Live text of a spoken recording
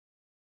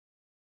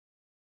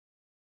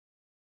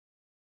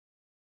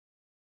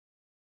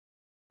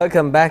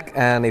Welcome back,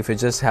 and if you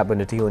just happen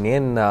to tune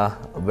in, a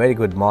very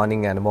good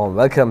morning and a warm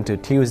welcome to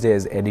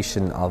Tuesday's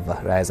edition of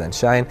Rise and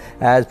Shine.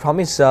 As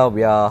promised,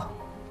 we are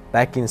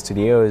back in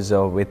studios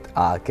with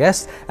our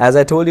guests. As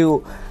I told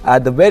you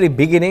at the very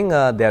beginning,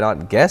 they are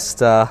not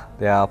guests,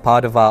 they are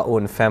part of our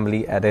own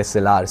family at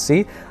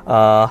SLRC.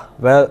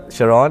 Well,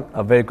 Sharon,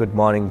 a very good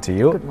morning to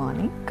you. Good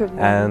morning. Good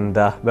morning. And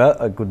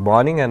a good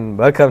morning and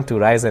welcome to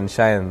Rise and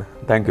Shine.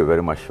 Thank you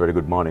very much. Very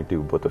good morning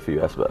to both of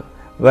you as well.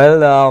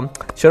 Well,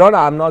 Sharon,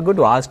 I'm not going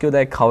to ask you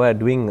like how we're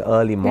doing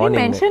early morning.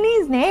 You didn't mention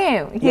his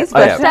name. He's Yeah.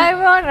 first time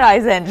on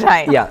Rise and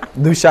Shine. Yeah,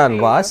 Dushan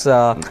Vas.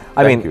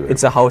 I mean, you.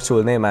 it's a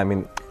household name. I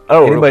mean,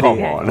 Oh, anybody,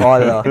 come on.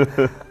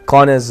 all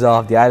corners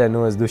of the island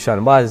knows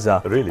Dushan Vas.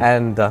 Really?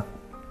 And,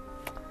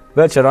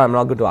 well, Sharon, I'm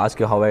not going to ask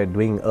you how we're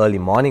doing early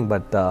morning,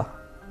 but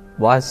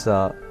Vas,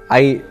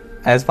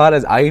 as far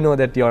as I know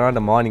that you're not a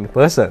morning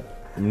person.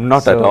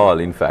 Not at all,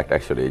 in fact,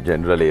 actually.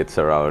 Generally, it's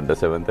around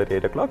 7:30,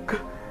 8 o'clock,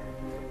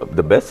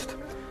 the best.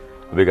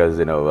 Because,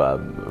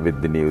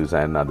 with the news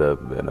and other,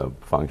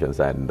 functions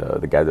and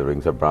the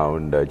gatherings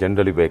around,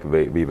 generally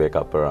we wake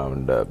up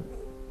around,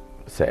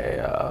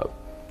 say,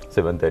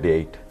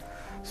 7:38.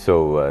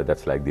 So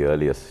that's like the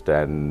earliest.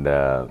 And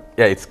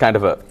yeah, it's kind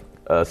of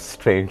a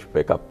strange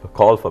wake-up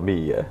call for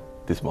me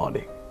this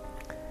morning.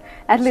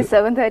 At least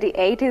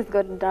 7:38 is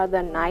good rather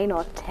than 9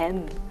 or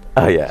 10.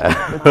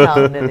 Yeah. It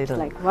sounded a little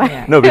Like what?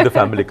 Yeah. No, with the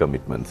family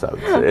commitments, I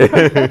would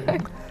say.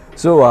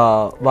 So,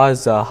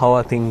 Vas, how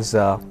are things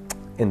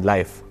in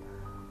life?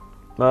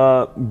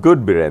 Good,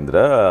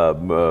 Birendra.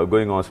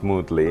 Going on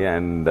smoothly,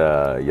 and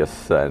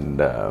yes,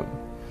 and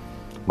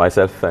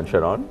myself and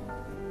Sharon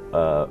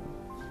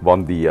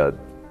won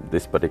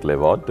this particular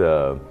award,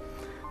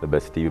 the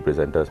best TV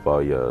presenters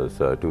for years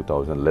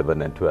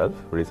 2011 and 12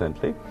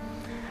 recently.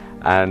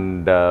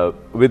 And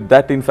with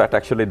that, in fact,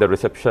 actually the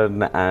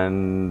reception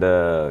and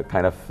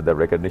kind of the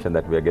recognition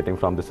that we are getting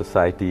from the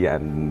society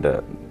and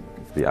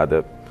the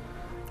other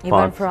Even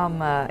parts. from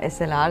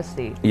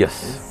SLRC. Yes.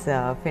 It's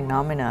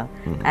phenomenal.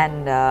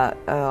 And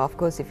of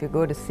course, if you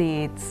go to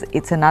see,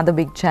 it's another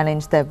big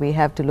challenge that we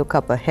have to look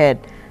up ahead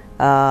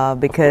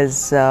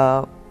because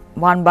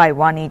one by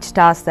one, each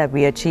task that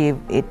we achieve,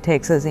 it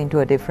takes us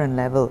into a different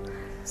level.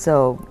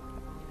 So,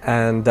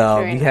 And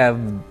we have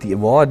the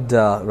award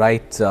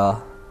right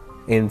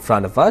in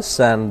front of us,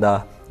 and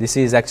this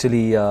is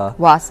actually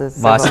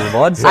Vas's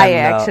awards. I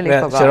and, actually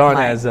well, forgot Sharon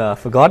mine. has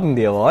forgotten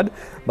the award,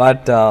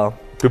 but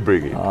To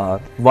bring it.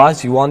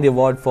 Vas, you won the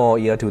award for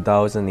year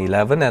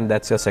 2011, and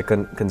that's your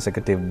second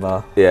consecutive.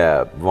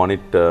 Yeah, won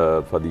it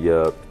for the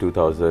year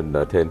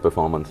 2010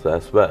 performance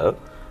as well,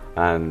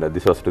 and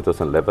this was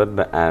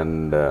 2011,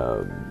 and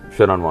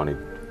Sharon won it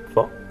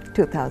for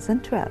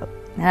 2012.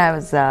 And I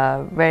was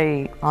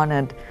very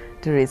honored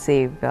to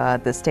receive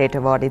the state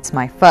award. It's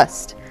my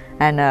first,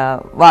 and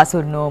Vas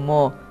would know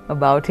more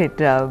about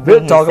it.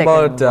 We'll talk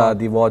about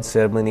the award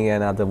ceremony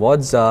and other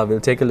awards.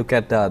 We'll take a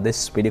look at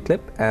this video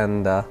clip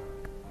and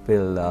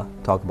we'll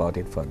talk about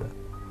it further.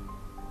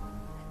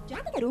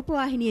 ජාතික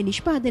රූපවාහිනිය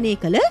නිෂ්පාදනය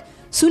කළ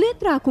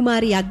සුනේත්‍රා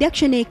කුමාරී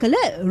අධ්‍යක්ෂණය කළ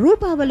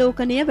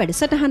රූපාවලෝකනය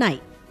වැඩසටහනයි.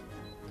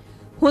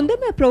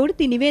 හොඳම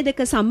ප්‍රවෘත්ති නිවේදක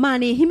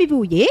සම්මානය හිමි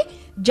වූයේ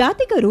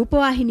ජාතික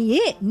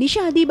රූපවාහිනියේ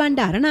නිෂාදී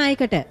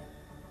බණ්ඩාරනායකට.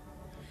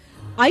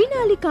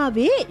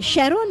 අයිනාලිකාවේ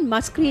ෂැරොන්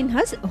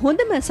මස්ක්‍රීන්හස්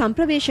හොඳම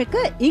සම්ප්‍රවේශක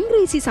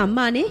ඉංග්‍රීසි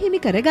සම්මානය හිමි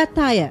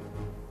කරගත්තාය.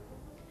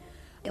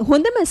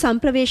 හොඳම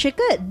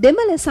සම්ප්‍රවේශක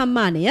දෙමළ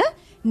සම්මානය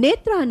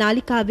නේත්‍රා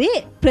නාලිකාවේ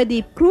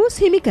ප්‍රදීප් ක්‍රූස්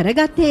හිමි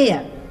කරගත්තේය.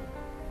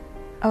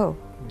 Oh,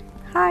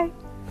 hi.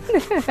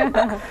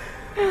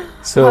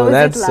 So How is it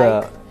that's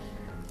like?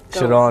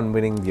 Sharon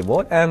winning the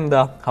award. And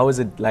how is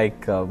it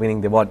like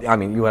winning the award? I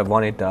mean, you have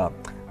won it,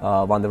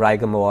 won the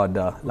Raigam Award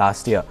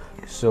last year.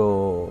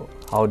 So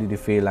how did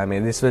you feel? I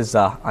mean, this was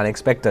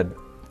unexpected.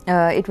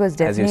 It was As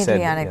you definitely said,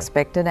 yeah.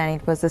 unexpected,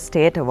 and it was a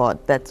state award.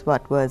 That's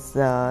what was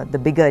the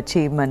bigger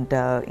achievement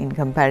in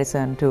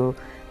comparison to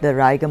the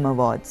Raigam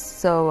Awards.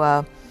 So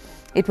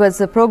it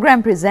was a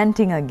program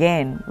presenting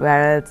again,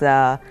 whereas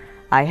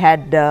I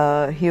had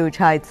huge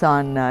heights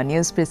on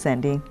news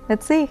presenting.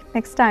 Let's see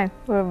next time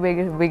for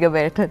bigger,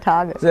 better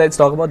targets. So let's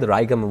talk about the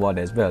Raigam Award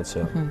as well.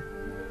 So,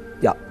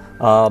 yeah.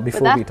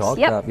 Before we talk,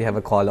 we have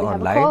a caller We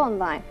have online. a call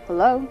online.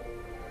 Hello.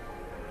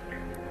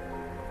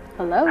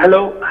 Hello.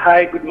 Hello,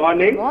 hi, good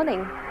morning. Good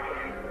morning.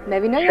 May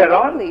we know your name,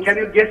 Sharon, please? can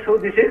you guess who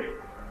this is?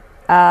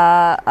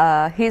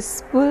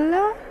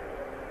 Hizbullah?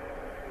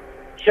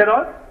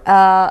 Sharon?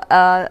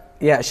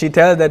 Yeah, she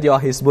tells that you're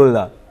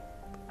Hizbullah.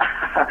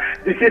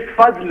 This is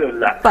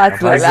Fazlullah.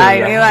 Fazlullah, I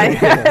knew I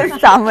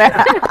somewhere.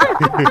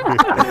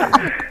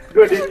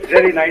 Good, it's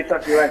very nice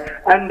of you.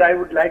 And I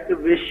would like to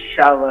wish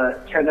our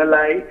Channel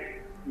I,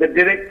 the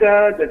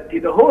director,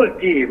 the whole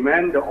team,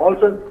 and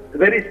also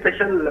very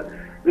special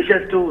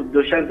wishes to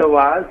Dushan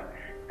Vas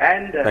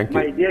and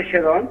my dear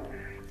Sharon,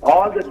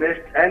 all the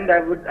best. And I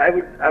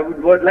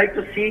would like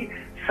to see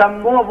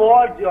some more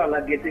awards you all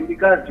are getting,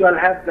 because you all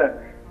have the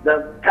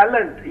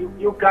talent.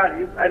 You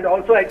can't. And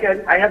also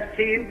I have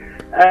seen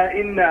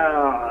in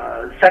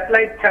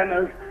satellite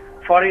channels,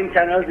 foreign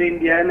channels,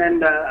 Indian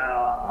and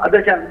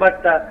other channels,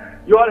 but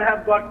you all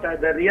have got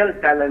the real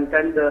talent,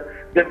 and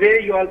the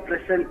way you all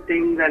present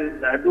things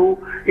and do,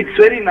 it's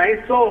very nice.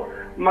 So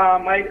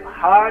my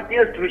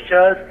heartiest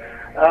wishes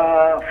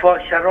for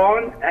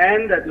Sharon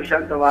and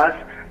Dushan Vas.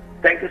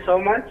 Thank you so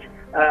much.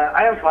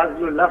 I am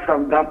Fazlullah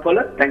from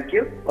Gampola. Thank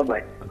you.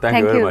 Bye-bye. Thank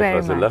you very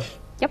much, Fazlullah.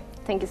 Yep.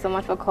 Thank you so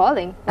much for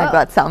calling. I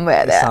got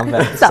somewhere there.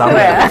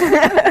 Somewhere.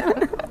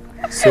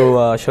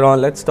 So, Sharon,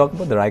 let's talk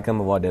about the Raigam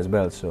Award as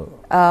well. So,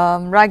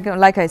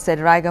 Like I said,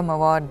 Raigam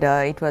Award,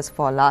 it was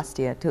for last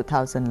year,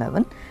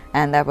 2011,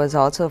 and that was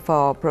also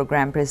for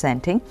program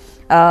presenting.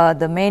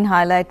 The main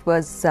highlight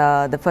was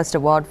the first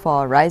award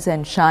for Rise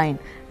and Shine,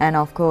 and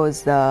of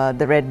course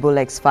the Red Bull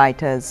X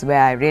Fighters,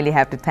 where I really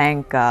have to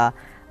thank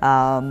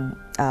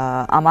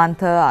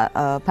Amantha,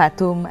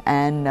 Patum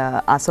and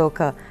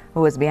Asoka,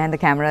 who was behind the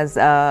cameras.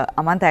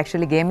 Amantha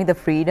actually gave me the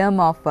freedom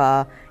of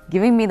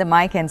giving me the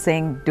mic and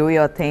saying, do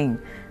your thing.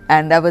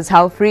 And that was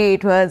how free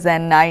it was,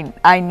 and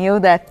I knew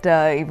that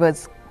it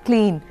was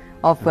clean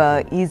of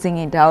easing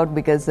it out,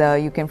 because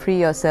you can free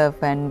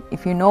yourself, and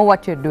if you know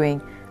what you're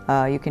doing,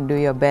 you can do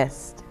your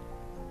best.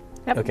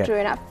 Yep, okay. true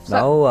enough.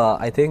 Now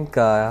I think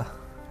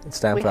it's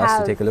time for us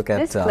to take a look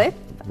at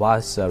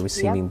Vas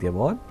receiving the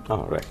award.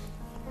 All right.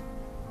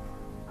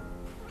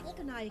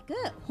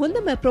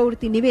 හොඳම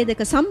ප්‍රවෘත්ති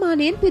නිවේදක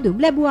සම්මානයෙන් පිදුම්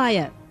ලැබුවාය.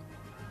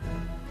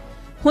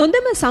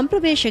 හොඳම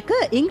සම්ප්‍රවේශක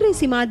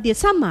ඉංග්‍රීසි මාධ්‍ය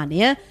සම්මානය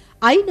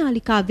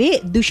අයිනාලිකාවේ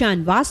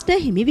දුෂාන් වාස්ට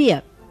හිමි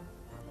විය.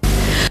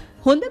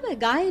 හොඳම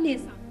ගායනයේ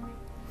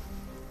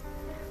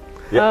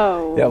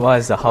Yeah,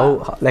 Vas,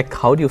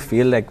 how do you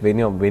feel like when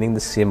you're winning the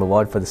same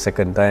award for the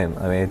second time?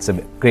 I mean, it's a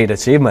great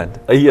achievement.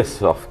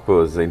 Yes, of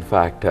course. In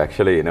fact,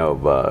 actually,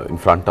 in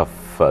front of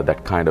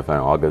that kind of an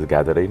August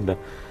gathering,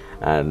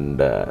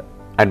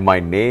 and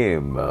my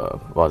name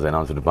was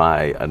announced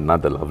by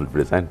another lovely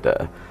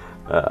presenter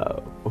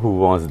who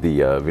was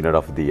the winner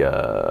of the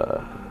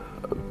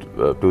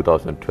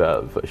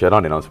 2012.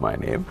 Sharon announced my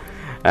name,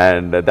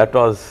 and that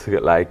was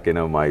like,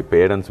 my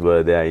parents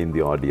were there in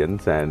the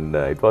audience, and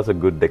it was a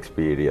good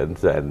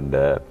experience, and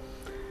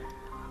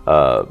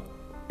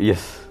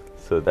yes,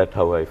 so that's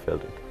how I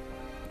felt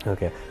it.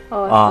 Okay.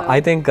 I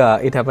think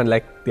it happened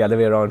like the other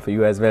way around for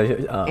you as well.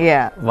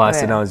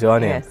 Vas announced your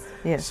name.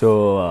 Yes.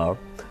 So.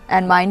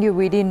 And mind you,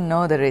 we didn't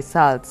know the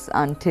results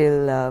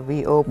until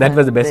we opened. That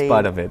was the best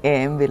part of it.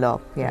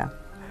 Envelope, yeah.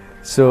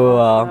 So,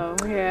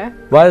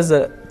 was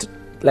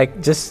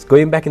like just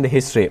going back in the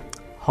history,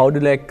 how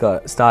do you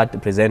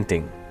start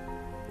presenting?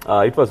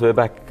 It was way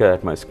back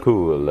at my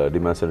school,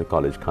 Dimension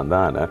College,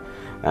 Kandana,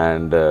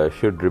 and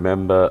should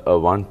remember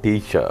one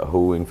teacher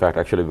who, in fact,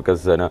 actually,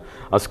 because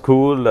our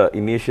school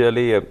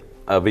initially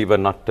we were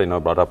not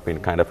brought up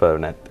in kind of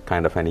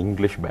an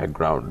English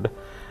background.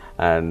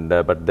 And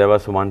but there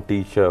was one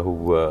teacher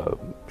who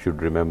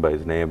should remember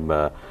his name,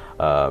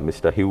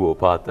 Mr. Hugh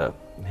Opatha.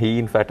 He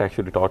in fact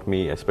actually taught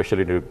me,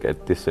 especially to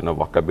get this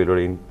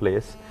vocabulary in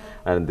place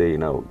and the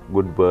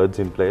good words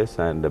in place.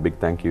 And a big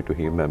thank you to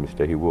him,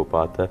 Mr. Hugh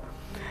Opatha.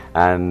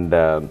 And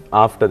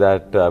after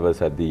that, I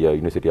was at the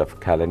University of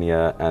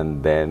Kelaniya,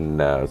 and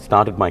then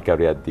started my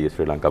career at the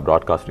Sri Lanka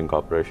Broadcasting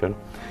Corporation.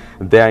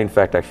 There, in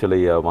fact,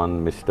 actually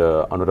one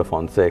Mr. Anura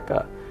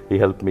Fonseca. He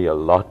helped me a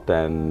lot,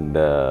 and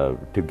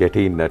to get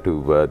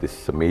into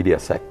this media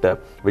sector,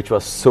 which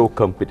was so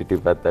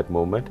competitive at that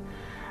moment.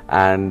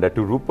 And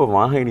to Rupa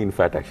Vahini, in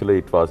fact, actually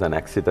it was an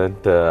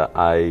accident.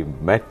 I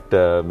met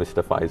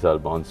Mr. Faisal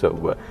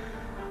Bonso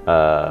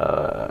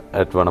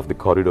at one of the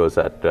corridors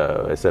at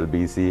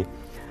SLBC.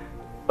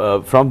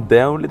 From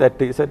there only that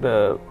he said,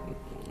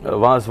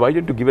 Vas, why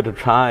didn't you give it a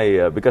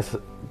try? Because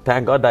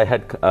thank God I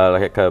had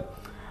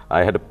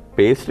I had a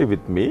pastry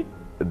with me.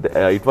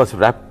 It was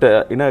wrapped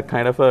in a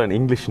kind of an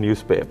English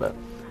newspaper,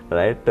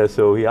 right?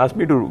 So he asked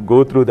me to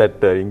go through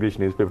that English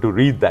newspaper, to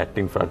read that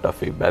in front of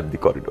him at the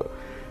corridor.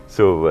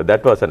 So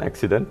that was an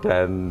accident,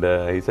 and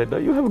he said,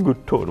 you have a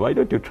good tone, why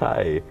don't you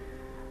try?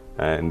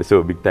 And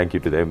so big thank you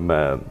to them,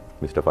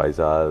 Mr.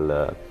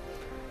 Faisal,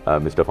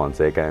 Mr.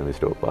 Fonseca and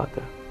Mr.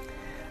 Opatha.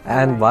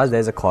 And Vas,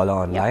 there's a caller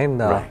online.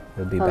 Right.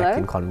 We'll be back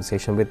in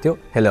conversation with you.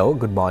 Hello,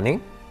 good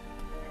morning.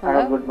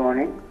 Hello. Good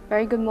morning.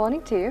 Very good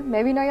morning to you.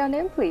 May we know your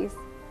name, please?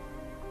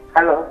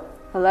 Hello.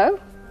 Hello?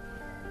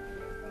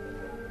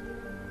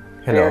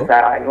 Hello. Yes,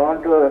 I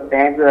want to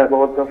thank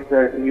both of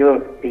the new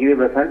TV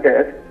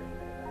presenters.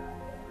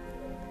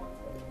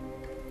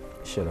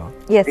 Sure.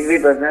 Yes. TV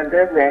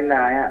presenters, and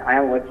I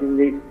am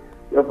watching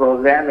your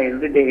program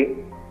every day.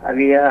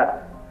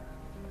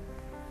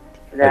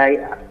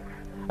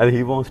 And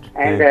he wants to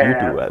thank you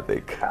too, I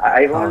think.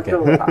 I want to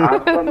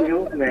ask from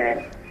you,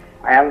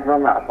 I am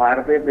from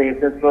faraway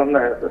places from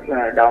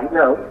down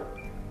south.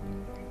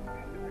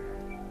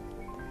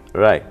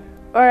 Right.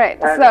 All right.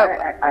 So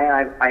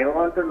I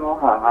want to know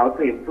how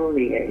to improve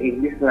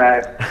English.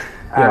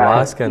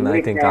 Vas can,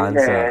 I think,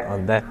 answer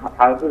on that.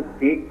 How to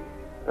speak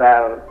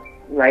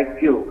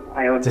like you.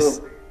 I want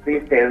to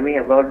please tell me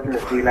about the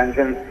Sri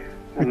Lankan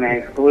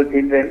school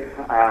children,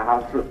 how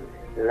to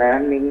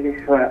learn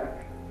English.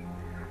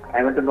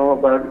 I want to know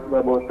about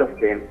both of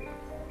them.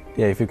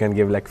 Yeah, if you can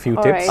give like few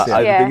All tips. right. Yeah.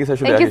 I Yeah. think it's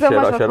actually Thank you so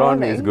much for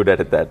Sharon is calling. good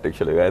at that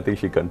actually. I think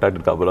she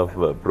conducted a couple of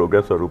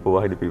programs for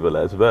Rupavahini people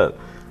as well.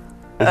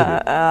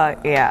 Not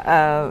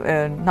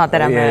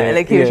that I'm Yeah, an yeah,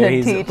 elocution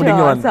he's teacher putting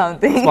you or on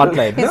something.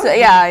 spotlight, no? He's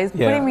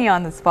Yeah. putting me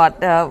on the spot.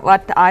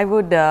 What I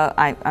would,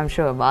 I'm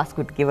sure Vas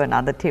could give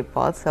another tip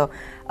also.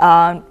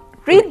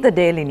 Read the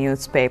daily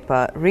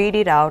newspaper, read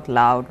it out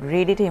loud,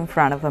 read it in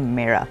front of a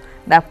mirror.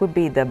 That would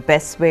be the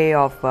best way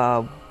of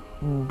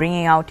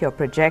bringing out your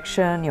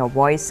projection, your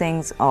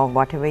voicings, or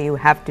whatever you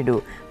have to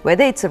do.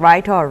 Whether it's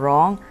right or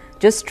wrong,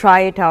 just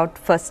try it out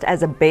first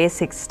as a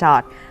basic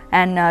start,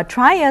 and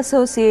try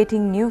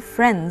associating new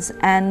friends,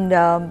 and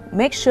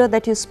make sure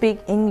that you speak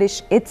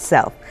English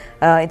itself.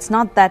 It's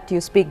not that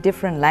you speak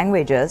different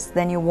languages,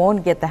 then you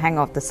won't get the hang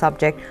of the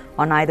subject,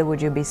 or neither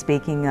would you be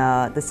speaking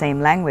the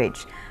same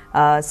language.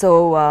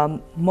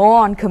 More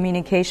on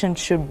communication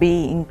should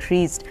be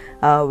increased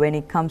when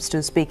it comes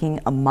to speaking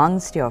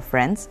amongst your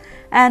friends.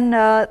 And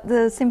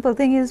the simple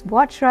thing is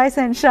watch Rise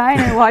and Shine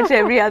and watch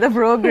every other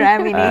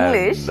program in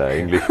English.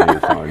 English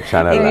news on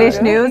Channel English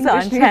I. news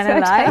on English news Channel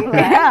on I. Channel I.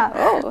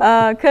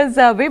 Yeah, because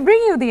we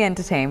bring you the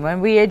entertainment,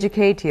 we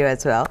educate you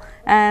as well.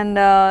 And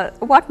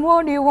what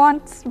more do you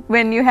want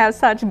when you have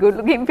such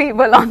good-looking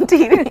people on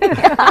TV?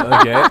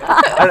 Okay.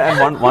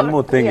 And one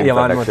more thing, in Yeah,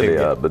 fact, one more thing,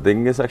 actually, yeah. the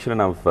thing is actually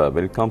now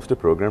when it comes to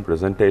program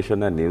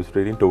presentation and news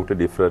reading, totally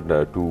different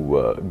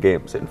to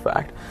games. In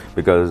fact,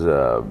 because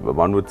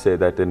one would say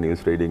that the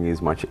news reading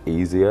is much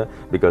easier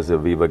because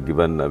we are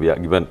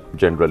given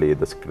generally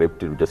the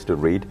script just to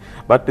read,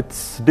 but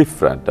it's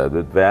different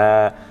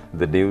where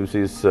the news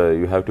is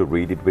you have to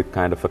read it with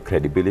kind of a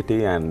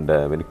credibility, and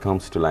when it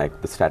comes to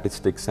like the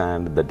statistics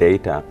and the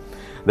data,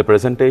 the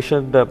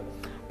presentation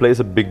plays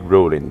a big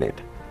role in it.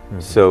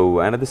 So,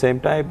 and at the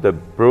same time, the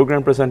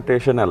program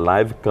presentation and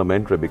live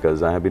commentary,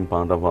 because I have been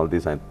part of all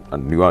this, and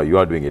you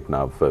are doing it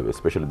now,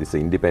 especially this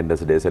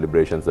Independence Day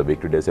celebrations, the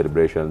Victory Day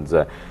celebrations,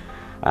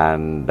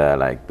 and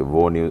like the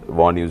war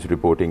news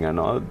reporting and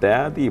all.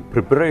 There, the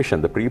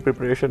preparation, the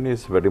pre-preparation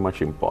is very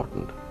much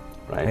important,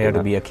 right? You have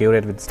to be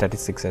accurate with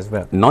statistics as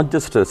well. Not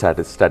just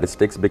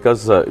statistics,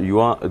 because you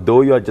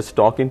are just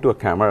talking to a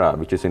camera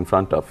which is in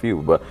front of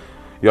you, but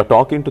you are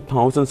talking to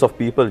thousands of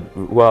people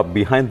who are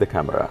behind the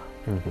camera,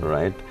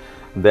 right?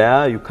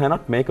 There you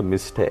cannot make a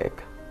mistake,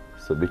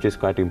 so which is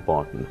quite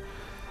important.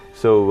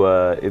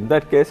 So in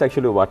that case,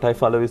 actually what I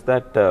follow is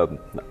that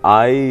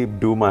I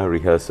do my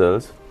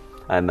rehearsals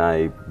and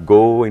I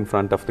go in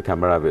front of the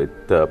camera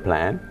with a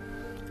plan.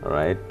 All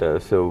right,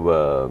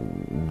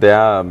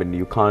 there, I mean,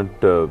 you can't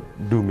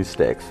do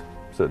mistakes.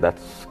 So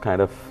that's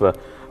kind of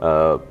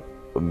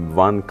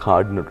one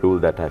cardinal rule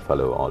that I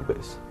follow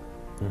always.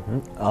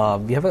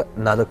 We have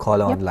another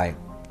caller online.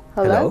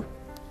 Hello.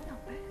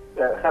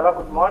 Hello,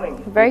 good morning.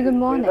 Very good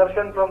morning.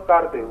 Dushan from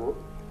Kardevu.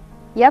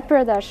 Yep,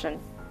 Pradarshan.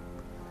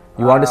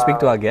 You want to speak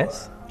to our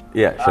guests?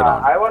 Yeah,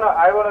 Sharon. I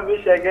wanna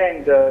wish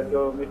again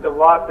to Mr.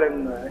 Vas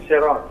and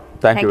Sharon.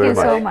 Thank you very you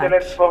so much. much.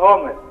 Excellent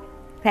performance.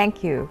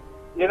 Thank you.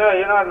 You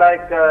know,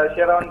 like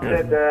Sharon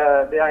said,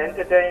 they are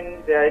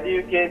entertained, they are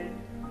educated.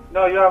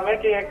 No, you are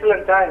making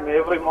excellent time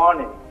every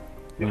morning.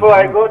 Before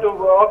I go to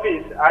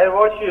office, I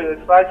watch you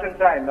Rise and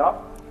Shine, no?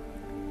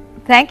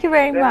 Thank you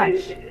very Then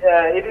much.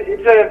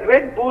 it's a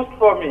great boost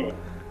for me.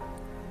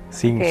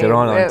 Seeing Okay,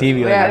 Sharon on TV in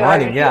the well,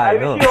 morning, yeah, I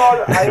know.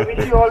 I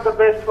wish you all the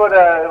best for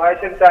the Rise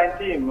and Shine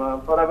team,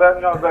 for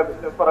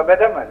a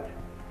betterment.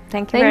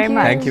 Thank you Thank very you.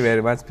 much. Thank you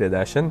very much,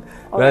 Priyadarshan.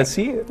 Well, right.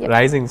 see, Yep.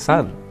 rising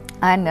sun.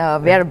 And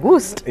we are a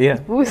boost. Yeah,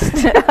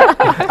 Boost.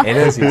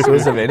 energy,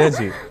 source of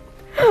energy.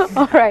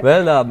 All right.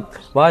 Well,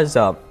 was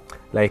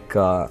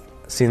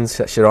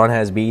since Sharon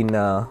has been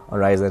on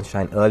Rise and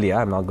Shine earlier,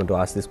 I'm not going to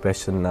ask this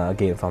question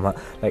again from her.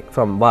 Like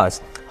from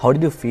Vas, how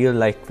did you feel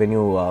like when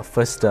you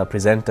first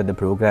presented the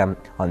program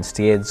on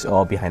stage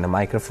or behind a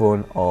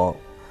microphone or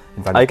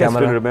in front I of can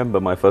camera? still remember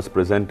my first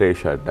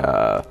presentation.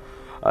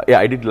 Yeah,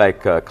 I did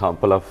like a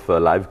couple of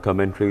live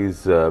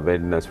commentaries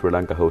when Sri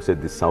Lanka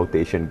hosted the South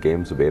Asian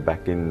Games way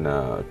back in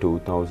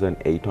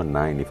 2008 or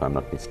 9, if I'm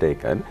not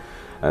mistaken.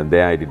 And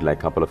there I did like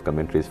a couple of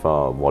commentaries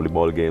for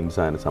volleyball games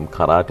and some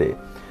karate.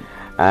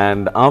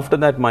 And after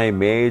that,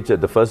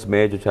 the first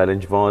major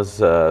challenge was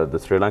the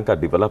Sri Lanka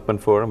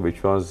Development Forum,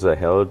 which was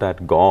held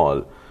at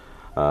Galle.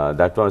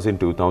 That was in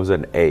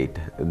 2008.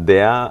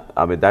 There,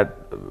 I mean,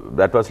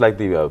 that was like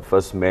the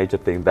first major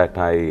thing that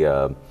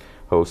I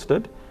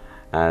hosted.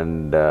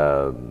 And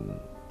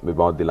we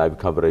bought the live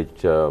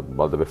coverage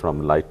all the way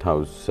from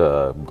Lighthouse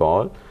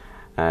Galle.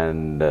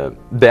 And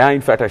there,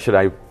 in fact,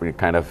 I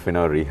kind of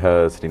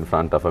rehearsed in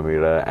front of a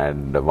mirror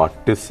and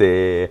what to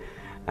say,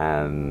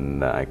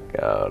 and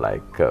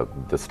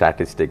the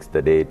statistics,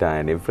 the data,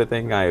 and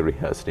everything. I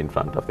rehearsed in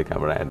front of the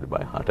camera and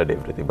by hearted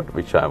everything, but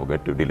which I'm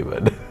going to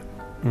deliver.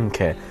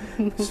 Okay,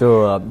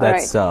 so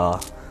that's I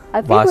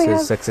think we Vas's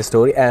have success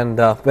story, and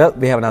well,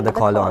 we have another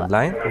caller caller.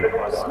 online.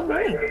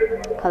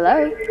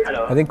 Hello.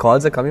 I think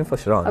calls are coming for A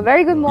Sharon.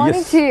 very good morning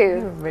Yes. to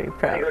you. Very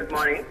proud. Good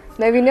morning.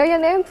 May we know your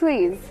name,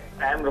 please?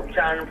 I am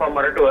Rukshan from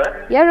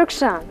Maratua. Yeah,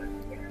 Rukshan.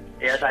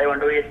 Yes, I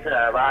want to wish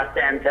Vas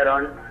and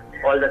Sharon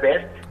all the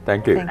best.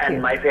 Thank you. Thank And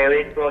you. my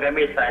favorite program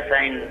is Vas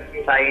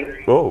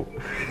Sharon. Oh,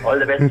 All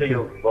the best to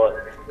you both.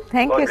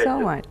 Thank God you bless so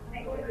much.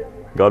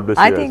 God bless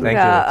I you. think as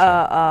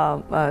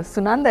well. Thank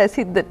you, Sunanda has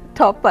hit the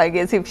top, I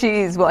guess, if she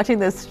is watching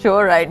this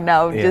show right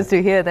now, Yeah. just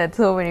to hear that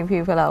so many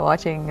people are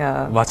watching.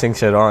 Watching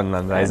Sharon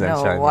on Rise and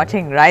no, Shine.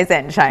 watching Rise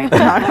and Shine.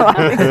 not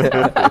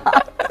watching-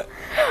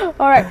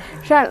 All right,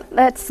 Sharon,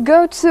 let's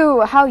go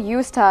to how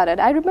you started.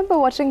 I remember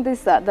watching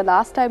this the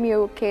last time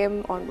you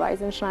came on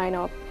Rise and Shine,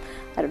 or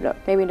I don't know,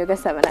 maybe Nuga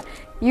 7.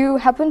 You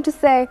happened to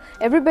say,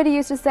 everybody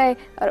used to say,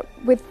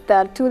 with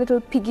two little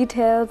piggy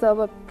tails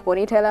or a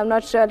ponytail, I'm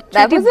not sure. That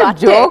Tutti was a Buttock.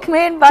 joke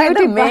made by the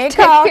Tutti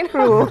makeup Buttock.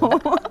 crew.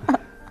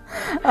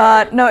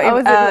 No, How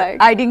was it like?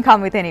 I didn't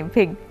come with any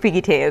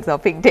piggy tails or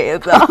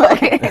pigtails or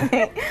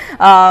anything.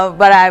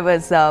 But I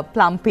was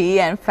plumpy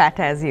and fat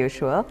as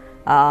usual.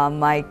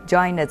 I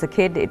joined as a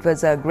kid. It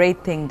was a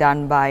great thing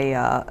done by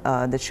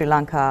the Sri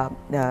Lanka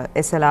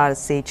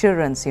SLRC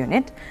Children's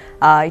Unit.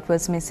 It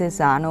was Mrs.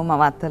 Anu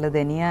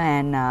Mavattaladeniya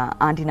and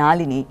Auntie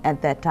Nalini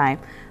at that time.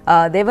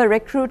 They were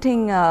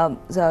recruiting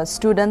the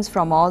students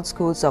from all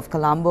schools of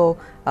Colombo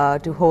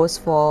to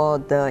host for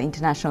the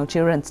International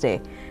Children's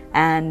Day.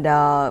 And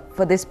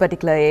for this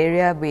particular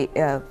area, we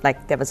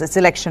like there was a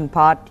selection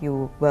part.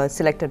 You were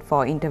selected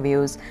for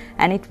interviews,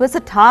 and it was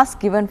a task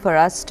given for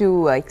us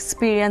to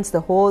experience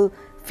the whole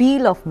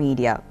feel of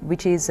media,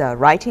 which is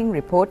writing,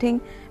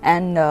 reporting,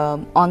 and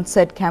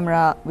on-set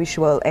camera,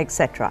 visual,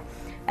 etc.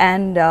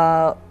 And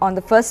on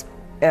the first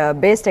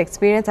based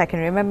experience, I can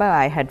remember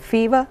I had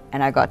fever,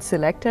 and I got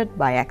selected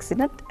by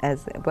accident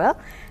as well,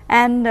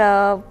 and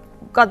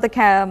got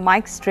the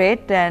mic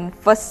straight. And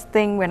first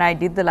thing when I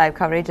did the live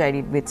coverage, I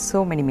did with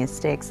so many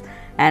mistakes.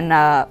 And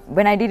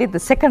when I did it the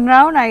second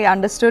round, I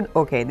understood,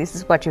 okay, this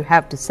is what you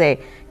have to say,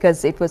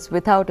 because it was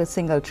without a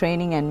single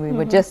training, and we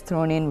were just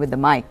thrown in with the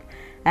mic.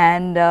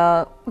 And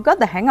we got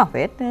the hang of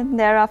it, and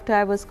thereafter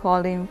I was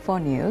called in for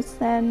news,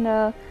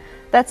 and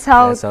that's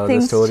how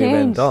things the story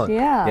changed. went on.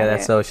 Yeah,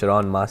 That's how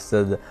Sharon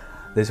mastered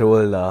this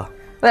whole.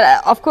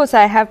 Well, of course,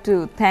 I have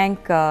to thank,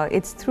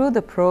 it's through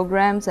the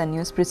programs and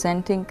news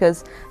presenting,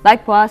 because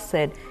like Vas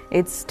said,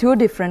 it's two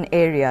different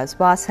areas.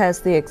 Vas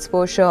has the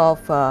exposure of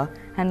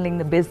handling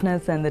the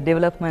business and the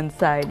development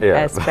side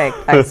aspect,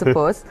 I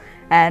suppose.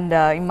 And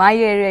in my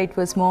area, it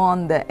was more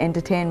on the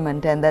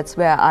entertainment, and that's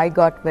where I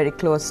got very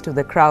close to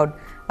the crowd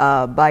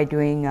by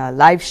doing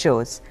live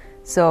shows.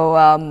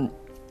 So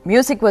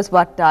music was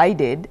what I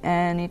did,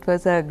 and it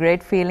was a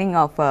great feeling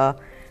of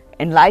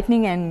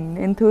enlightening and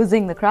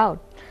enthusing the crowd.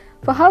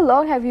 For how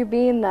long have you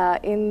been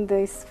in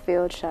this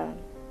field, Sharon?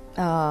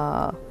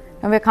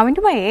 And we're coming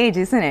to my age,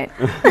 isn't it?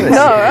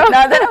 No,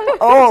 now that I'm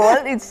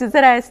old, it's just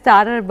that I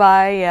started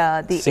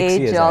by the 6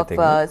 age years, I of think,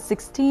 no?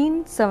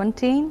 16,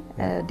 17,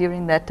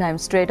 during that time,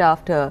 straight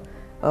after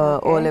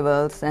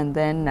O-levels, and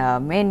then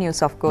main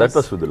news, of course. That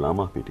was with the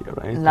Lama PTA,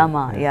 right?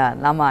 Lama,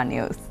 Lama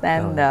News.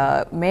 And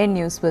main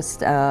news was,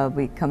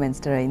 we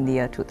commenced in the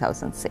year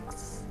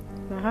 2006.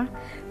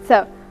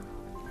 So,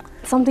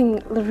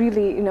 something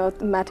really,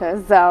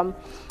 matters. I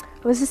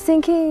was just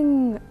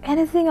thinking,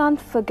 anything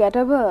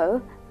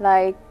unforgettable,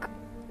 like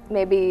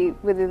maybe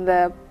within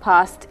the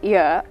past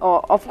year,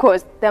 or of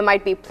course there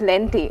might be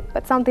plenty,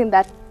 but something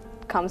that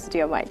comes to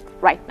your mind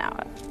right now.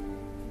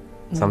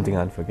 Something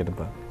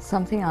unforgettable.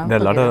 Something There are a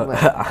lot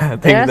unforgettable.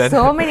 of There are things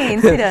so many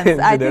incidents.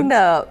 I think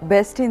the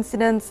best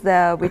incidents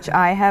which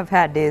I have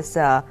had is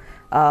the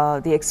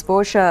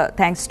exposure,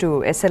 thanks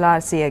to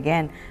SLRC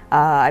again.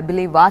 I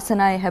believe Vas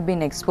and I have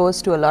been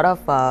exposed to a lot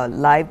of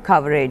live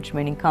coverage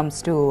when it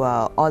comes to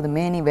all the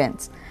main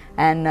events.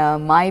 And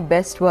my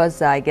best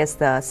was, I guess,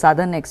 the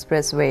Southern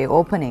Expressway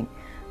opening.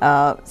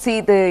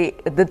 See,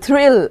 the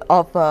thrill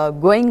of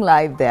going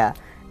live there,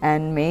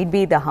 and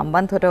maybe the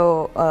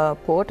Hambantota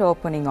port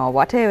opening or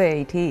whatever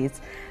it is,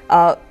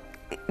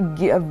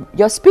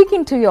 you're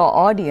speaking to your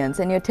audience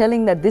and you're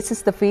telling that this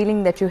is the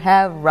feeling that you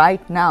have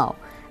right now,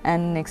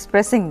 and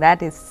expressing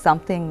that is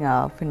something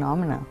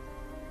phenomenal.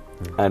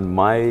 And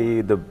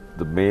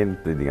the main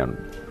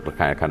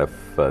kind of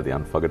the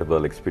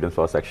unforgettable experience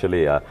was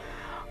actually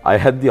I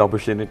had the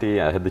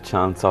opportunity, I had the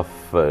chance of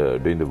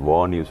doing the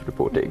war news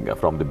reporting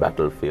from the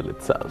battlefield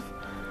itself,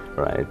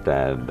 right?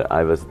 And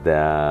I was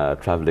there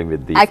traveling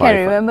with the. I can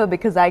remember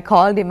because I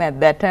called him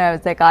at that time. I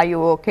was like, "Are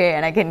you okay?"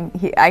 And I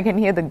can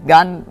hear the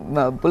gun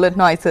bullet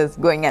noises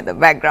going at the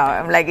background.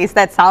 I'm like, "Is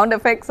that sound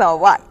effects or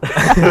what?"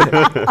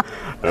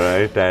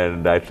 Right,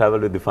 and I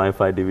traveled with the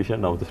 5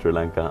 division of the Sri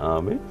Lanka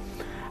Army.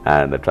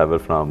 And I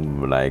traveled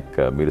from like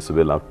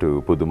Mirasubil up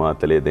to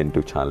Pudumatale, then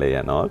to Chale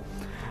and all.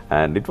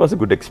 And it was a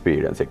good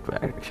experience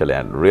actually,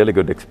 and really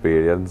good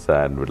experience,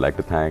 and would like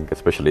to thank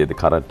especially the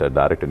current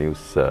Director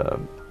News,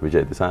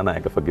 Vijay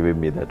Disanayaka, for giving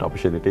me that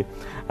opportunity.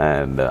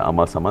 And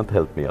Amal Samant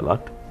helped me a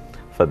lot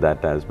for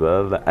that as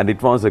well. And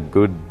it was a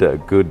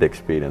good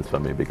experience for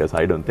me, because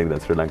I don't think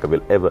that Sri Lanka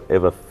will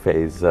ever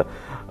face a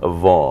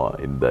war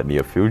in the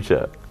near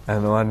future.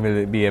 And no one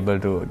will be able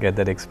to get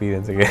that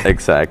experience again.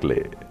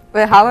 Exactly.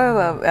 Well,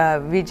 however,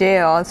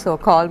 Vijay also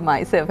called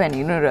myself and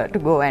Inura to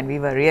go, and we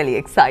were really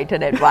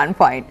excited at one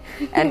point.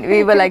 And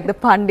we were like the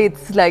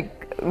pundits,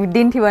 like we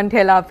didn't even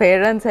tell our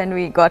parents, and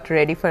we got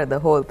ready for the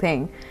whole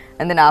thing.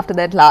 And then after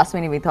that, last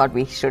minute, we thought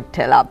we should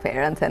tell our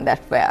parents, and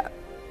that's where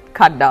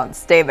cut down,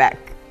 stay back.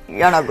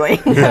 You're not going.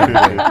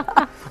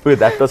 Well,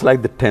 that was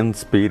like the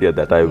tense period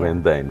that I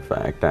went there, in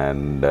fact.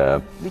 And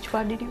which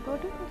part did you go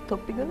to?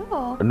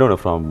 Toppigala or? No,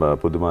 from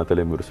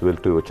Pudumatale,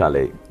 Murusville to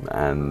Chale.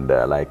 And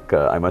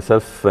I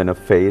myself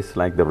faced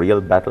like the real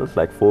battles,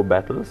 like 4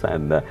 battles.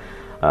 And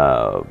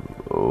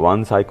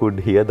once I could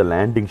hear the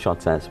landing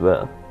shots as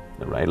well,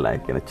 right?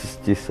 Like,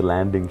 just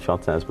landing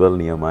shots as well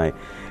near my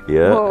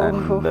ear. Whoa.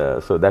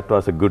 And so that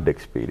was a good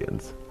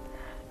experience.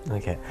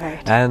 Okay.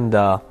 Right. And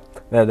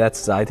well,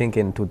 that's, I think,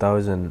 in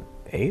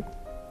 2008?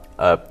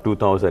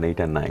 2008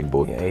 and 9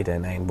 both. Yeah, 8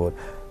 and 9 both.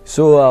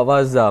 So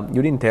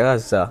you didn't tell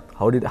us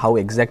how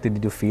exactly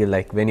did you feel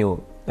like when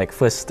you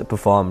first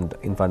performed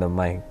in front of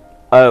mic?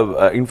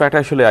 In fact,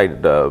 actually,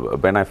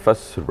 when I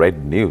first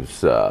read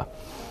news, I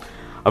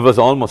was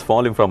almost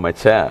falling from my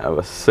chair. I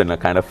was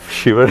kind of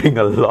shivering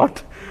a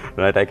lot.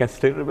 Right, I can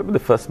still remember the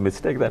first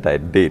mistake that I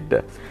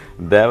did.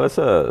 There was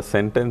a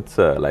sentence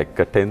like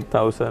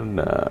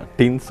 10,000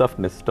 tins of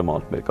Nestor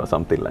malt milk or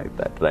something like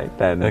that, right?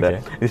 And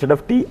instead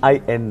of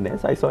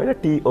T-I-N-S, I saw it a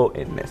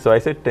T-O-N-S. So I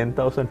said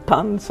 10,000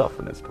 tons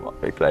of Nestor malt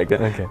milk, right?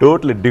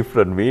 Totally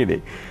different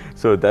meaning.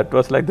 So that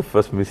was like the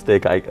first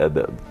mistake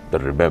the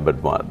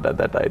remembered one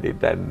that I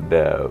did. And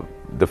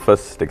the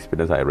first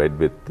experience I read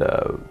with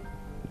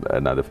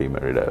another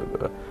female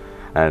reader,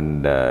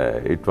 and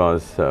it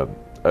was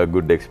a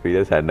good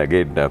experience, and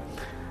again,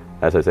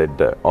 as I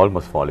said,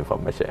 almost falling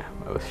from my chair.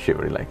 I was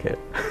shivering like hell.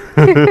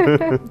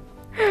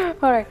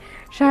 All right,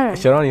 Sharon.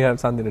 Sharon, you have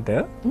something to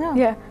tell? No.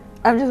 Yeah.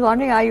 I'm just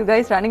wondering, are you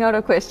guys running out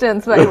of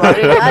questions while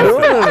worrying us?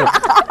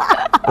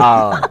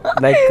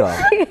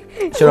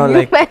 Sharon,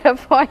 You made a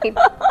point.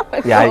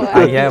 yeah,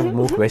 I have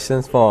more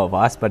questions for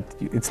Vas, but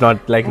it's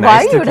not like Why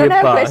nice to you keep. don't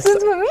have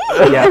questions for me?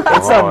 Yeah,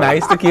 it's not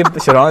nice to keep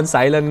Sharon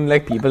silent.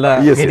 Like people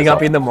are getting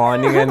up in the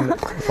morning and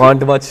want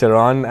to watch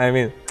Sharon. I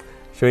mean,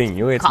 showing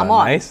you, it's Come not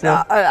on. nice.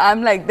 No?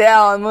 I'm like there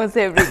almost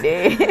every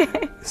day.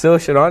 So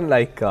Sharon,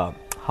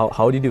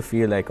 how did you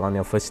feel like on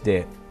your first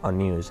day on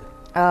news?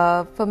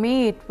 For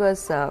me, it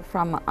was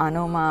from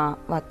Anoma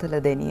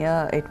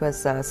Vattaladeniya. It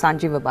was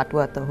Sanjeeva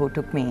Bhatwata who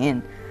took me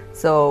in.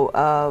 So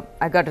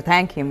I got to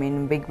thank him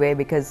in a big way,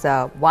 because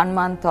 1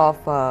 month of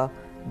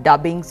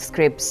dubbing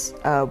scripts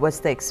was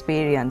the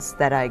experience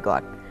that I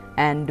got,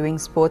 and doing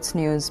sports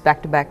news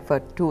back to back for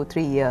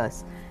 2-3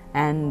 years.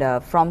 And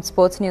from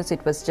sports news,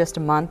 it was just a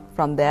month.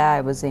 From there,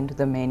 I was into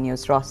the main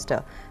news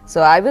roster.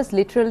 So I was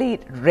literally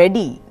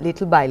ready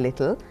little by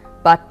little,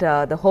 but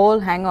the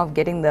whole hang of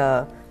getting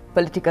the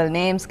political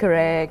names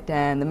correct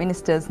and the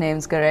ministers'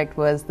 names correct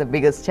was the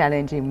biggest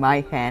challenge in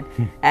my hand.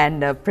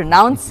 And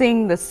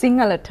pronouncing the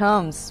Sinhala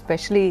terms,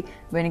 especially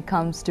when it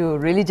comes to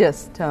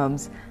religious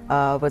terms,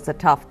 was a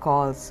tough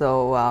call.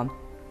 So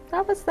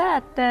that was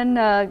that. And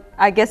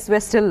I guess we're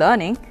still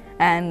learning.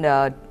 And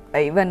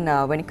even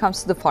when it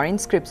comes to the foreign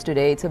scripts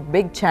today, it's a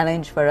big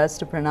challenge for us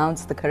to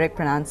pronounce the correct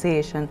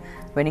pronunciation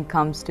when it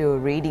comes to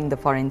reading the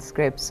foreign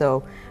scripts.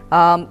 So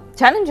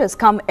challenges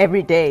come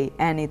every day,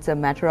 and it's a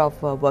matter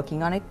of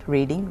working on it,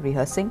 reading,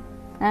 rehearsing,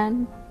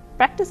 and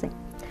practicing.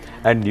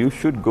 And you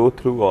should go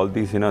through all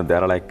these,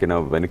 there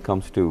are when it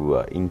comes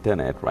to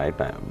internet, right?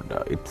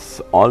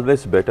 It's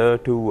always better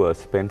to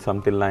spend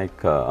something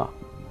like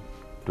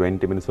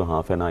 20 minutes or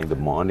half an hour in the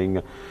morning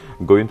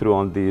going through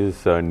all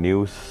these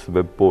news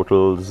web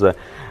portals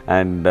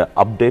and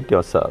update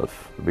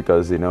yourself,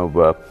 because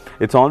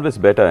it's always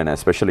better, and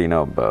especially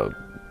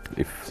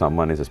if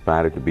someone is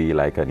aspiring to be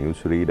like a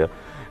news reader,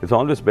 it's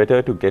always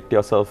better to get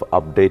yourself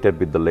updated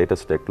with the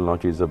latest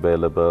technologies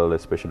available,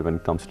 especially when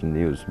it comes to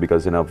news,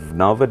 because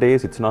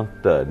nowadays it's not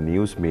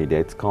news media,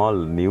 it's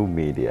called new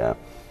media.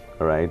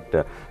 Right,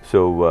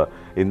 so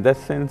in that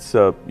sense,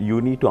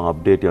 you need to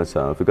update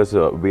yourself, because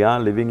we are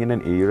living in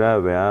an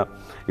era where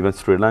even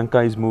Sri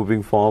Lanka is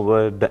moving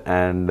forward,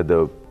 and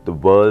the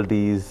world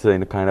is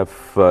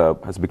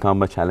has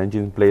become a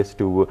challenging place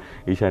to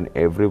each and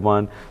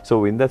everyone.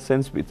 So in that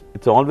sense,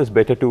 it's always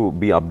better to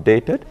be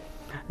updated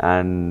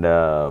and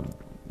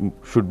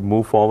should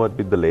move forward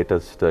with the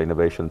latest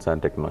innovations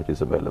and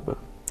technologies available.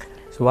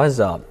 So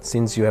Vas,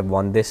 since you have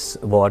won this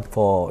award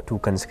for 2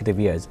 consecutive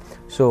years,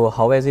 so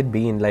how has it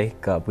been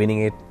like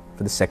winning it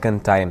for the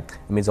second time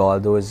amidst all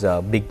those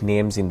big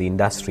names in the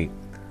industry?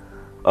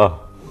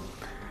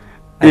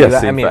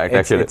 Yes, in fact,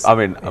 actually,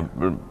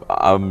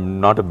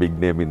 I'm not a big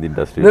name in the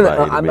industry. No,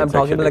 I'm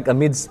talking about like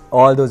amidst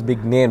all those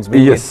big names.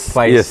 Yes,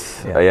 twice.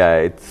 Yes,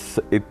 yeah,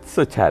 it's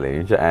a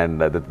challenge,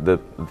 and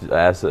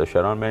as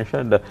Sharon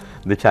mentioned,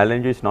 the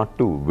challenge is not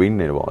to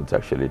win awards,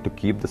 actually, to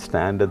keep the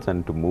standards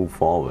and to move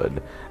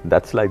forward.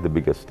 That's like the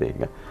biggest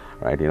thing,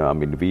 right? You know, I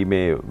mean, we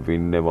may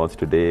win awards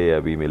today,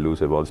 we may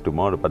lose awards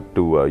tomorrow, but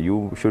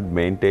you should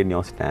maintain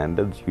your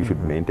standards, you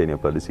should maintain your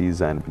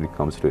policies, and when it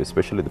comes to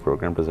especially the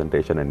program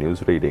presentation and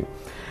news reading,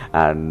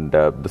 and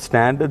the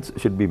standards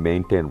should be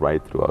maintained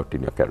right throughout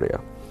in your career.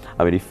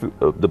 I mean, if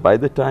by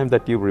the time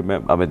that you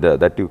remember, I mean,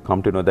 that you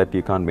come to know that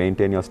you can't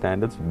maintain your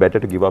standards, better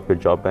to give up your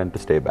job and to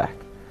stay back,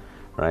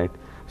 right?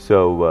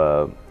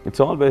 So it's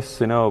always,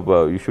 you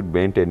know, you should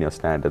maintain your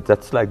standards.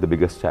 That's like the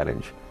biggest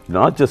challenge.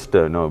 Not just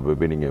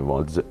winning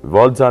awards.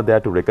 Awards are there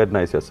to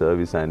recognize your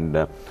service and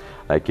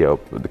like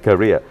the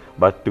career,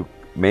 but to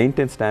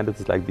maintain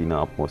standards is like the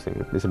utmost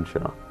thing, isn't it,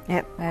 Sharon?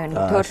 Yep, and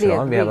totally Sharon,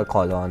 agree. we have a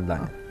caller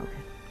online.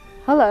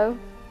 Hello.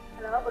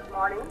 Hello, good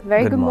morning.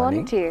 Very Good good morning.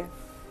 morning to you.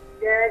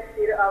 Yes,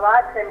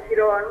 Vas and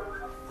Sharon.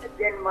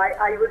 Then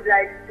I would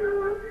like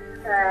to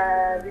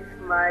wish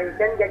my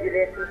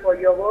congratulations for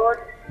your award.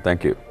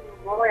 Thank you.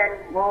 More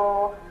and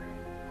more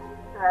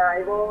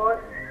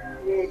awards,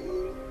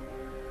 maybe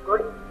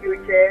good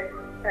future.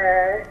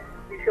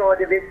 Wish all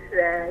the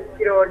best,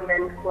 Sharon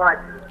and Vas.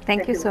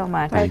 Thank you so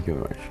much. Thank you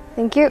very much.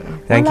 Thank you.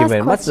 Thank One you last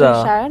very much,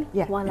 question, Sharon.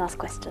 yeah. One last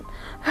question.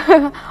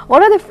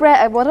 What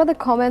are the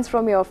comments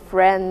from your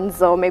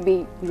friends, or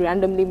maybe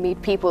randomly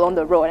meet people on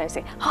the road and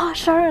say, "Ah,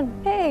 Sharon,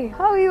 hey,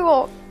 how are you?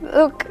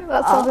 Look,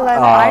 that's something like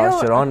that." I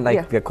don't- Sharon, like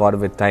yeah. we're caught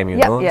with time, you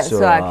Yeah, know. yeah.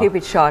 So I'll keep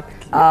it short.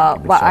 keep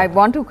it But I short.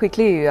 want to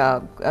quickly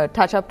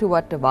touch up to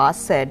what Vas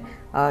said.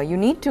 You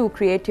need to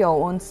create your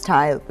own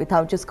style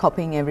without just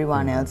copying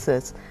everyone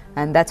else's,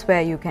 and that's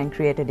where you can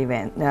create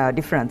a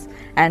difference.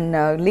 And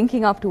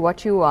linking up to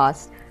what you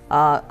asked,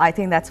 I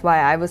think that's why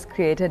I was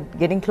created,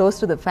 getting close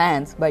to the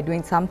fans by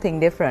doing something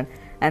different,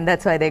 and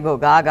that's why they go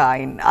gaga.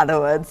 In other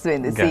words,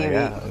 when they see me.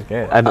 Yeah,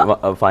 okay.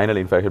 And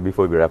finally, in fact,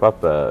 before we wrap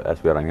up,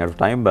 as we are running out of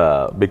time,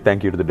 big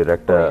thank you to the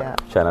director,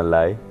 Channel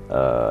Lai,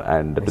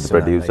 and to the Channel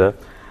Lai. producer,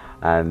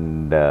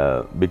 and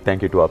big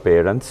thank you to our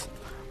parents,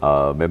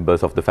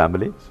 members of the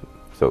family.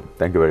 So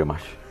thank you very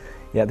much.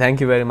 Yeah, thank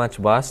you very much,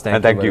 Vas. And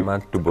you thank very you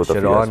much to both of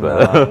you Sharon, as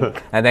well.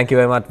 and thank you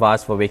very much,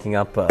 Vas, for waking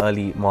up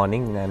early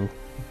morning and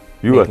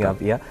You waking welcome.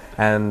 up. Yeah,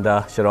 and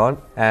Sharon,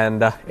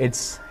 and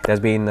it has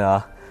been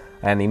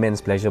an immense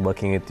pleasure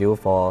working with you.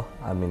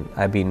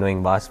 I've been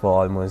knowing Vas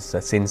for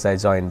almost since I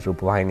joined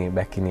Rupavahini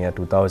back in year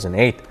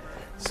 2008.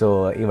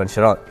 So even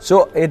Sharon.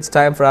 So it's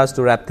time for us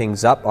to wrap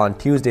things up on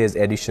Tuesday's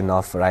edition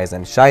of Rise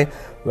and Shine.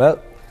 Well,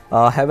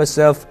 have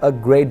yourself a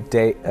great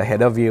day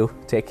ahead of you.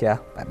 Take care.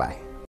 Bye bye.